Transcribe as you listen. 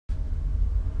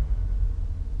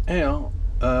Anyhow,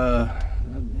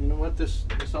 you know what? This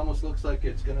almost looks like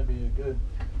it's going to be a good.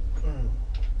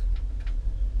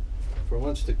 For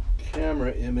once the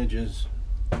camera image is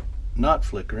not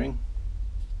flickering,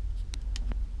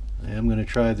 I am going to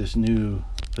try this new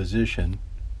position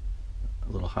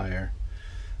a little higher.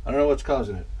 I don't know what's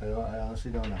causing it. I honestly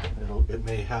don't know. It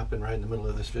may happen right in the middle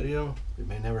of this video. It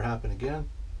may never happen again.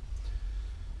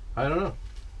 I don't know.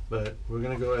 But we're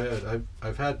going to go ahead.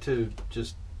 I've had to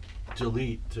just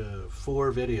delete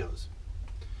 4 videos,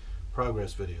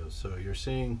 progress videos. So you're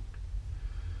seeing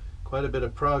quite a bit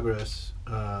of progress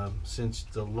since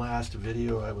the last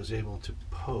video I was able to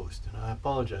post. And I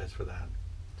apologize for that.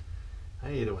 I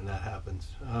hate it when that happens.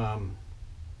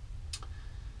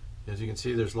 As you can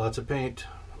see, there's lots of paint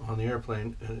on the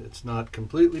airplane. It's not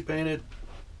completely painted.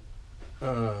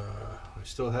 I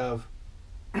still have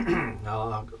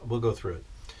we'll go through it.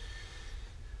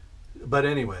 But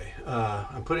anyway,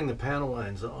 I'm putting the panel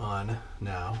lines on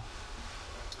now.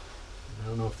 I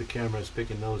don't know if the camera is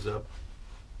picking those up.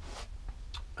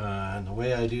 And the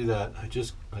way I do that,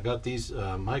 I got these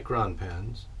micron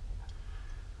pens.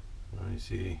 Let me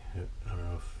see. I don't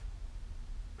know if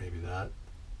maybe that.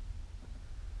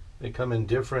 They come in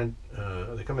different.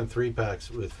 They come in 3 packs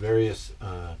with various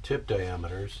tip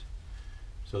diameters.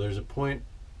 So there's a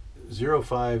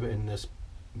 .05 in this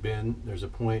bin. There's a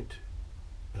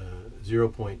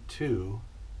 0.2,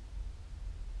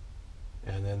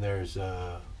 and then there's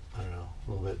I don't know,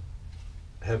 a little bit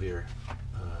heavier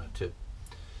tip.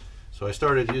 So I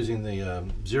started using the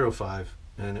 0.5,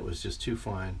 and it was just too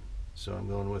fine. So I'm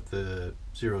going with the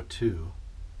 0.2.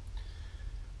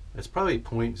 It's probably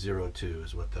 0.02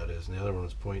 is what that is, and the other one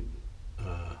was does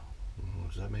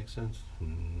that make sense?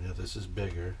 Yeah, this is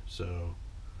bigger. So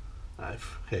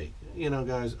hey, you know,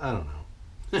 guys, I don't know.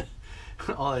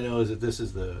 All I know is that this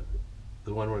is the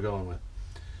one we're going with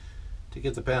to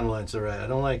get the panel lines right. I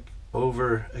don't like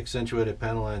over accentuated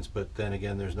panel lines, but then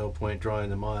again, there's no point drawing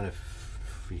them on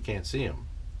if you can't see them.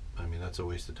 I mean, that's a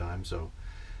waste of time. So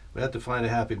we have to find a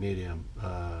happy medium.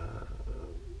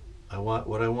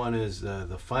 What I want is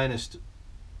the finest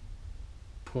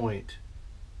point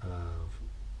of,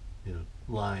 you know,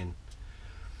 line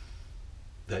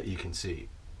that you can see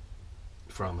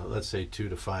from, let's say, 2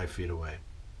 to 5 feet away.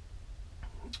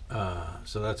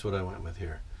 So that's what I went with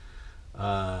here.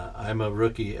 I'm a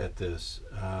rookie at this.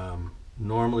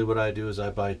 Normally what I do is I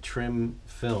buy trim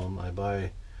film. I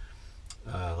buy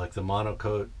like the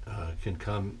monocoat can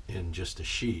come in just a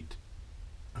sheet.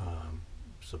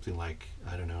 Something like,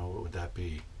 I don't know, what would that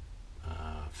be?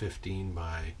 15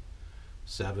 by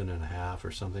 7.5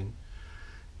 or something.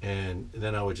 And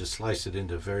then I would just slice it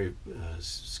into very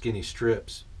skinny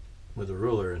strips with a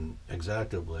ruler and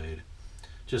X-Acto blade,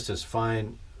 just as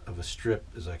fine of a strip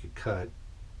as I could cut,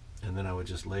 and then I would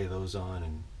just lay those on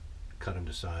and cut them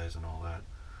to size and all that.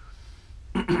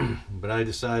 But I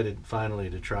decided finally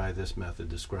to try this method,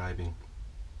 describing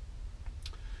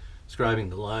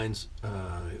the lines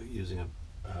using a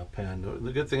pen.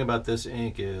 The good thing about this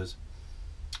ink is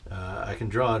I can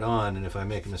draw it on, and if I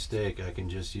make a mistake, I can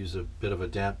just use a bit of a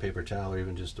damp paper towel or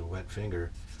even just a wet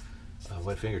fingertip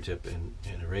and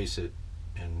erase it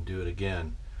and do it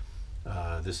again.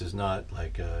 This is not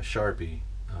like a Sharpie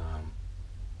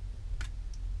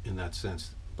in that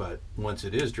sense, but once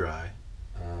it is dry,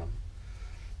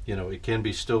 you know, it can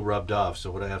be still rubbed off.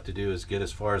 So what I have to do is get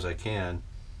as far as I can,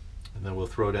 and then we'll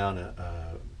throw down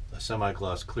a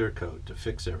semi-gloss clear coat to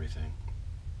fix everything.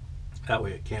 That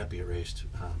way it can't be erased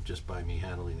just by me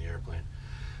handling the airplane.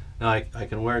 Now I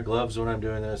can wear gloves when I'm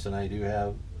doing this, and I do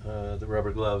have the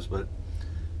rubber gloves,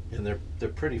 and they're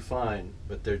pretty fine,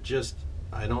 but they're just,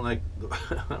 I don't like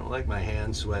I don't like my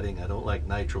hands sweating. I don't like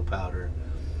nitrile powder,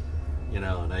 you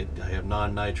know, and I have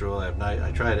non-nitrile.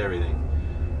 I tried everything,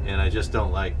 and I just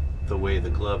don't like the way the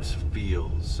gloves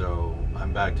feel. So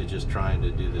I'm back to just trying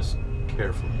to do this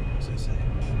carefully, as I say.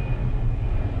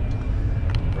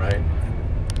 Right?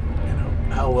 You know,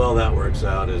 how well that works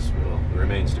out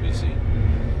remains to be seen.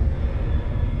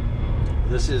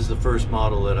 This is the first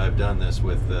model that I've done this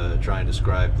with, trying to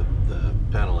describe the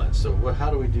panel lines. So how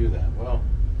do we do that? Well,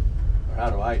 or how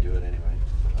do I do it anyway?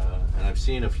 And I've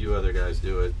seen a few other guys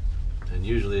do it, and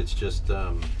usually it's just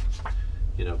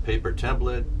you know, paper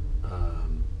template,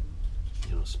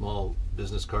 you know, small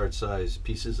business card size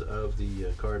pieces of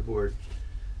the cardboard,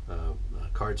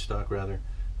 cardstock rather,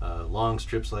 long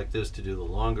strips like this to do the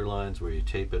longer lines where you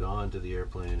tape it onto the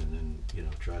airplane and then, you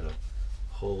know, try to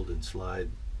hold and slide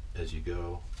as you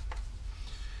go.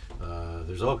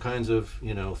 There's all kinds of,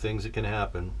 you know, things that can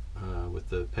happen with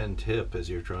the pen tip as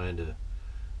you're trying to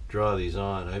draw these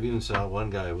on. I've even saw one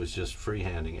guy was just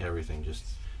freehanding everything, just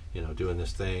doing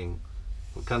this thing,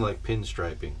 kind of like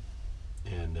pinstriping,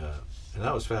 and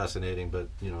that was fascinating. But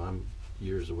I'm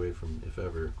years away from, if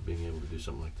ever, being able to do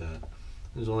something like that.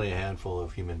 There's only a handful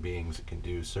of human beings that can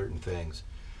do certain things.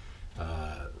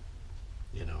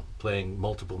 Playing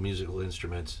multiple musical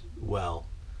instruments well,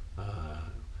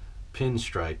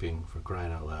 pinstriping, for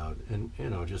crying out loud, and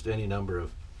just any number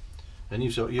of. And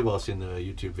you've all seen the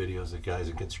YouTube videos of guys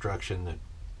in construction that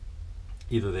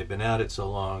either they've been at it so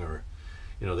long, or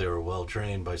they were well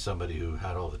trained by somebody who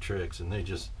had all the tricks, and they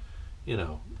just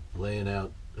laying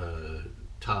out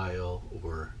tile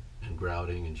and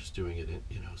grouting and just doing it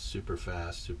super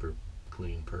fast, super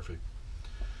clean, perfect.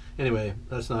 Anyway,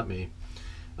 that's not me.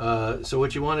 So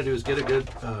what you want to do is get a good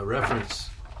reference,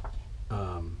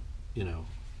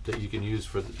 that you can use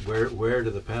for where do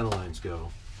the panel lines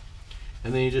go,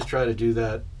 and then you just try to do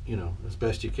that, as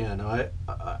best you can. Now,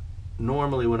 I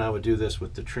normally when I would do this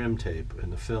with the trim tape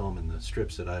and the film and the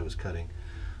strips that I was cutting,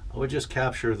 I would just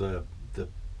capture the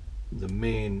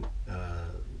main,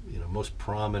 most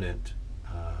prominent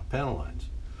panel lines,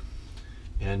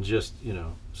 and just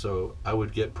so I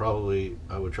would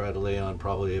try to lay on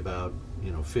probably about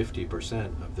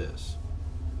 50% of this.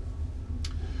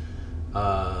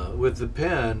 With the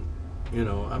pen,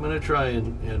 I'm going to try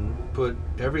and put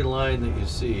every line that you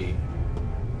see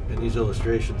in these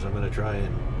illustrations, I'm going to try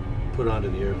and put onto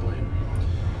the airplane.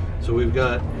 So we've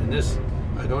got, in this,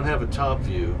 I don't have a top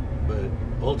view, but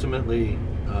ultimately,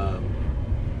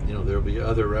 there'll be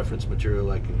other reference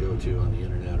material I can go to on the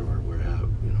internet, or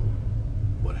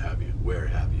where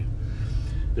have you.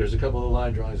 There's a couple of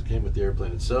line drawings that came with the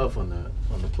airplane itself on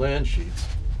the plan sheets.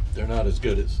 They're not as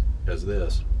good as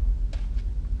this.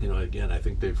 Again, I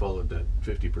think they followed that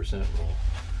 50%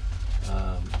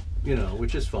 rule,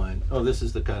 which is fine. Oh, this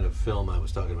is the kind of film I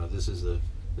was talking about. This is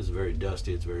very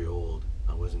dusty. It's very old.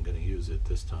 I wasn't going to use it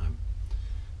this time.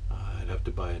 I'd have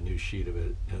to buy a new sheet of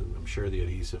it. I'm sure the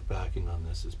adhesive backing on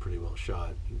this is pretty well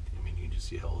shot. You can just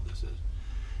see how old this is.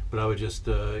 But I would just,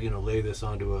 lay this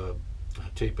onto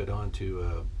tape it onto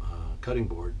a cutting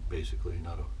board, basically,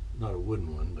 not a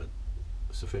wooden one, but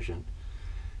sufficient.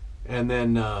 And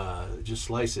then just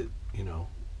slice it,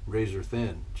 razor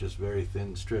thin, just very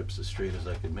thin strips, as straight as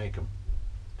I could make them,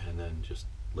 and then just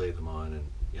lay them on and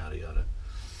yada yada.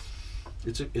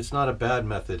 It's not a bad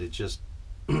method. It's just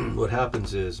what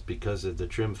happens is, because of the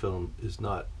trim film it's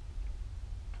not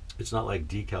like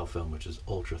decal film, which is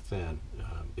ultra thin.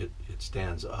 It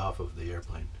stands off of the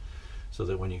airplane, so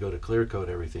that when you go to clear coat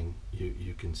everything,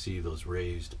 you can see those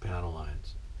raised panel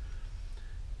lines.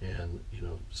 And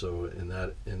so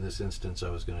in this instance,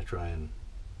 I was going to try and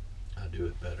do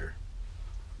it better,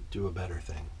 do a better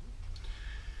thing.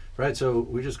 Right. So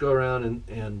we just go around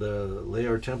and lay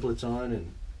our templates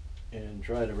on and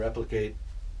try to replicate.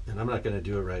 And I'm not going to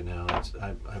do it right now.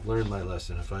 I've learned my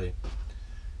lesson. If I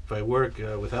work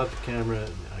without the camera,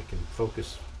 I can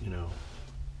focus,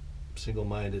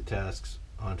 single-minded tasks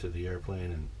onto the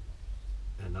airplane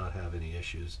and not have any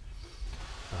issues.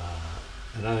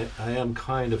 And I am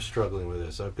kind of struggling with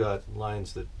this. I've got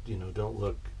lines that don't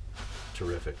look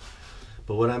terrific,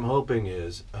 but what I'm hoping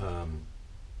is, and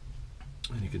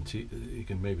you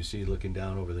can maybe see looking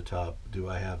down over the top, do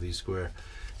I have these square?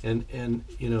 And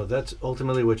that's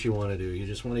ultimately what you want to do. You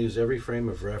just want to use every frame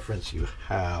of reference you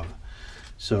have.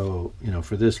 So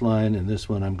for this line and this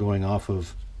one, I'm going off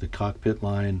of the cockpit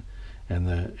line and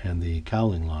the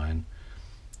cowling line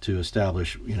to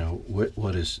establish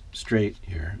what is straight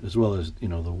here, as well as the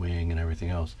wing and everything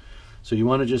else. So you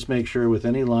want to just make sure with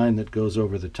any line that goes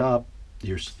over the top,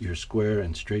 you're square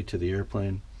and straight to the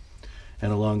airplane,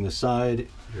 and along the side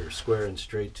you're square and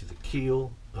straight to the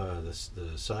keel, the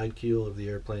side keel of the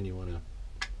airplane. You want to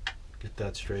get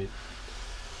that straight,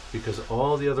 because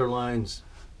all the other lines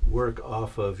work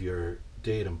off of your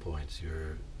datum points,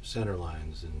 your center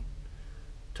lines, and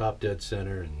top dead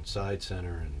center and side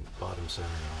center and bottom center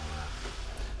and all that.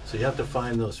 So you have to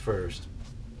find those first,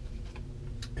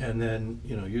 and then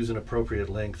use an appropriate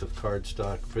length of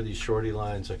cardstock. For these shorty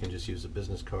lines, I can just use a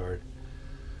business card,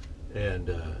 and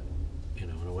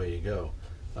and away you go.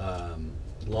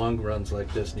 Long runs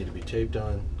like this need to be taped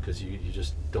on, because you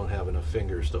just don't have enough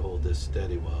fingers to hold this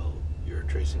steady while you're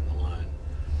tracing the line,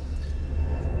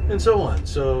 and so on.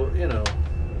 So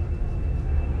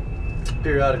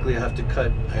periodically I have to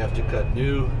cut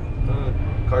new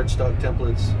cardstock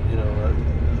templates.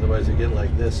 Otherwise they get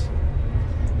like this.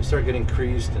 They start getting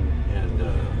creased and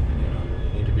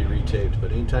need to be retaped.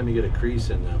 But anytime you get a crease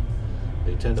in them,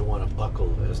 they tend to want to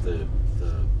buckle as the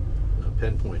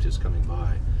pen point is coming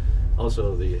by.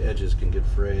 Also, the edges can get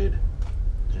frayed,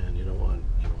 and you don't want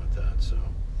that. So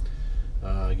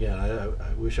again,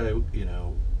 I wish I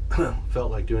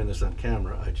felt like doing this on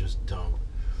camera. I just don't.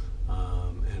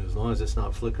 And as long as it's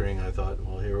not flickering, I thought,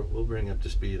 well, here, we'll bring up to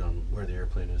speed on where the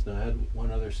airplane is. Now, I had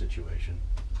one other situation.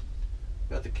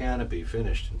 Got the canopy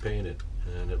finished and painted,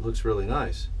 and it looks really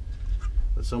nice.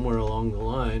 But somewhere along the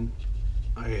line,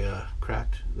 I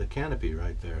cracked the canopy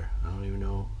right there. I don't even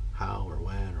know how or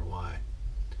when or why.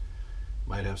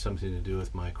 Might have something to do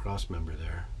with my cross member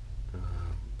there.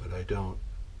 But I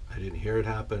didn't hear it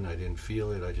happen. I didn't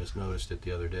feel it. I just noticed it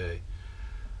the other day.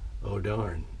 Oh,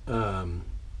 darn.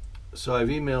 So I've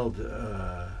emailed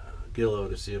Guillow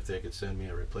to see if they could send me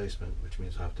a replacement, which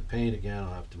means I'll have to paint again.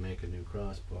 I'll have to make a new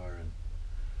crossbar and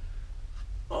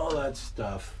all that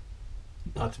stuff.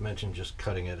 Not to mention just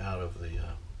cutting it out of the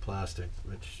plastic,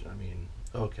 which, I mean,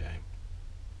 okay.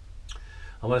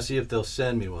 I want to see if they'll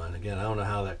send me one. Again, I don't know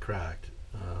how that cracked,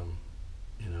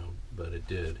 but it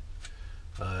did.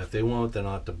 If they won't, then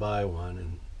I'll have to buy one,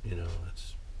 and,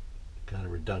 it's kind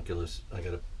of ridiculous.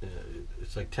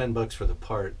 It's like $10 for the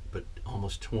part, but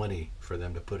almost 20 for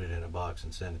them to put it in a box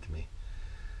and send it to me.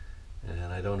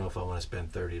 And I don't know if I want to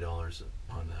spend $30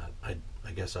 on that.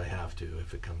 I guess I have to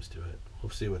if it comes to it. We'll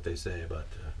see what they say about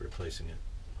replacing it.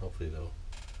 Hopefully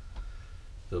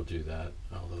they'll do that,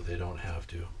 although they don't have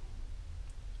to.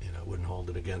 I wouldn't hold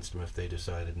it against them if they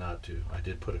decided not to. I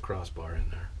did put a crossbar in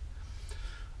there.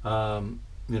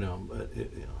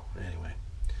 Anyway.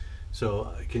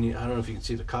 So I don't know if you can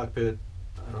see the cockpit.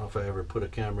 I don't know if I ever put a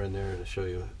camera in there to show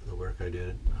you the work I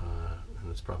did. And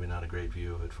it's probably not a great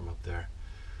view of it from up there.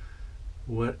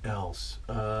 What else?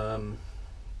 Yeah,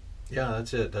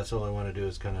 that's it. That's all I want to do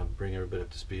is kind of bring everybody up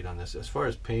to speed on this. As far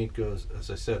as paint goes, as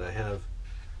I said, the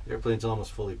airplane's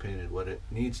almost fully painted. What it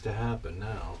needs to happen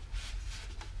now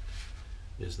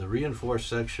is the reinforced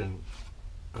section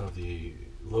of the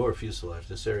lower fuselage,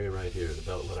 this area right here,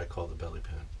 what I call the belly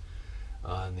pan.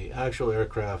 On the actual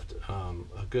aircraft,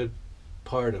 a good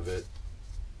part of it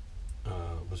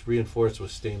was reinforced with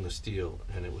stainless steel,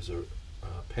 and it was a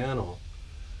panel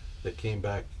that came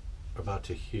back about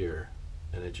to here,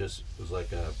 and it just was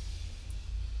like a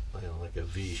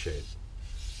V shape.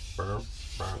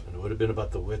 And it would have been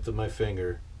about the width of my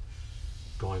finger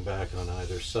going back on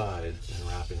either side and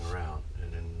wrapping around.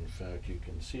 And in fact, you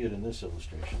can see it in this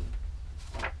illustration.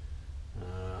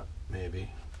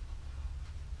 Maybe.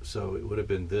 So it would have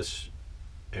been this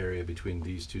area between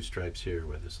these two stripes here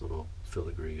where this little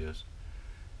filigree is.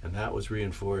 And that was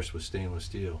reinforced with stainless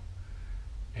steel.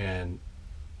 And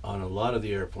on a lot of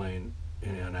the airplane,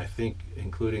 and I think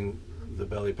including the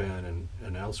belly pan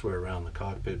and elsewhere around the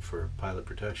cockpit for pilot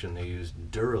protection, they used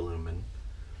duralumin,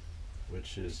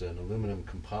 which is an aluminum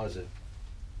composite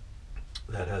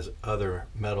that has other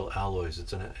metal alloys.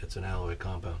 It's an alloy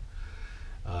compound.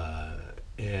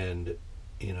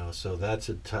 So that's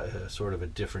a sort of a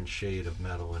different shade of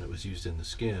metal, and it was used in the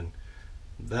skin.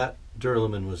 That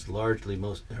duralumin was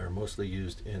mostly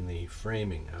used in the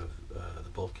framing of the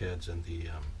bulkheads and the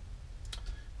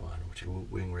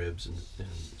wing ribs and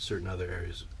certain other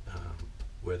areas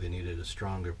where they needed a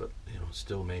stronger but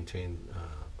still maintain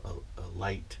a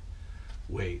light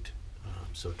weight.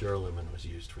 So duralumin was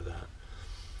used for that.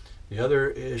 The other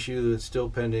issue that's still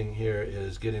pending here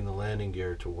is getting the landing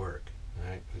gear to work. All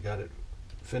right, we got it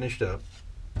finished up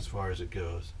as far as it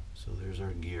goes. So there's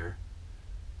our gear.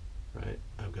 Right,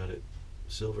 I've got it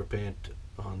silver paint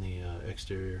on the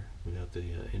exterior. We got the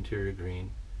interior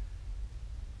green.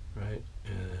 Right,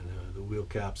 and the wheel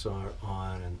caps are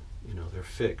on, and they're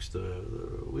fixed. The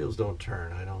wheels don't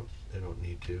turn. They don't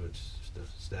need to. It's just a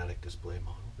static display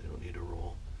model. They don't need to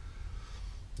roll.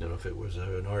 If it was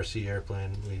an RC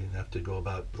airplane, we'd have to go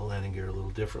about the landing gear a little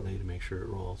differently to make sure it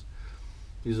rolls.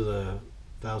 These are the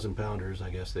 1,000-pounders, I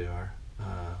guess they are.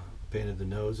 Painted the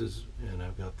noses, and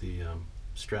I've got the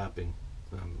strapping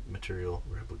material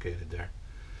replicated there,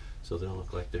 so they'll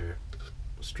look like they're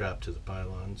strapped to the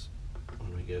pylons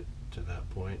when we get to that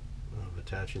point of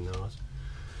attaching those.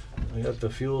 I got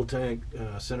the fuel tank,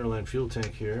 centerline fuel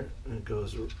tank here, and it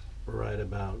goes right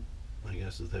about, I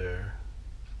guess, there.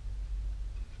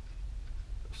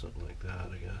 Something like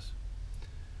that, I guess.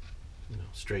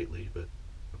 Straightly, but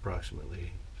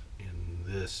approximately in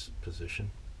this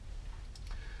position.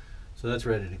 So that's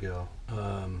ready to go.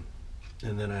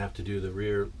 And then I have to do the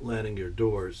rear landing gear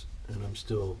doors, and I'm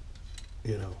still,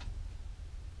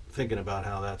 thinking about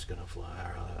how that's going to fly,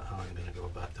 or how I'm going to go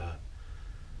about that.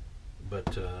 But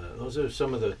those are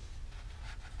some of the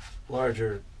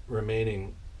larger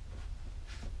remaining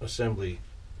assembly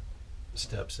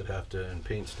steps and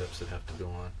paint steps that have to go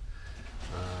on.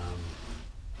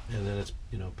 And then it's,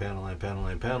 panel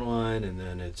line, and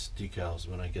then it's decals.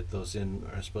 When I get those in,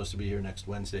 are supposed to be here next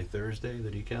Wednesday, Thursday, the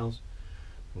decals.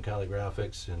 and Cali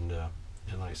Graphics, and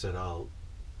like I said, I'll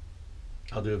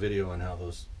do a video on how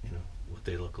those, you know, what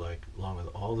they look like, along with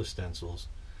all the stencils,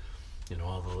 you know,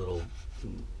 all the little,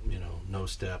 you know, no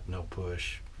step, no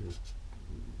push,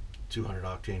 200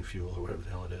 octane fuel or whatever the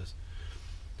hell it is,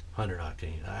 100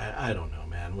 octane. I don't know,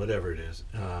 man. Whatever it is,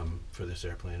 for this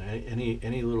airplane.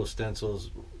 Any little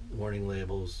stencils, warning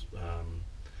labels,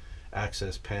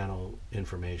 access panel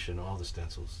information, all the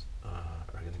stencils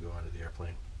are going to go onto the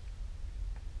airplane.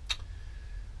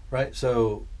 Right.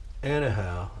 So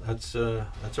anyhow, that's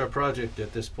our project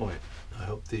at this point. I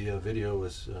hope the video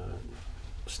was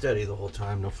steady the whole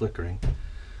time, no flickering.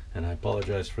 And I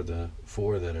apologize for the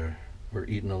 4 that were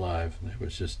eaten alive.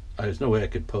 There's no way I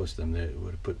could post them. They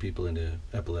would have put people into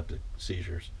epileptic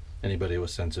seizures. Anybody who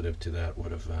was sensitive to that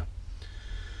would have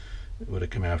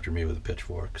come after me with a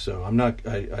pitchfork. So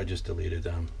I just deleted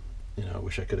them. You know, I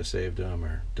wish I could have saved them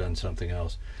or done something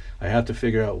else. I have to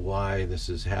figure out why this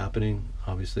is happening.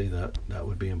 Obviously, that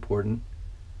would be important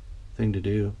thing to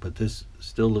do. But this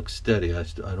still looks steady. I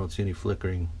don't see any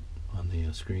flickering on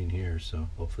the screen here. So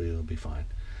hopefully it'll be fine.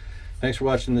 Thanks for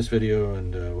watching this video,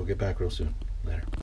 and we'll get back real soon. Later.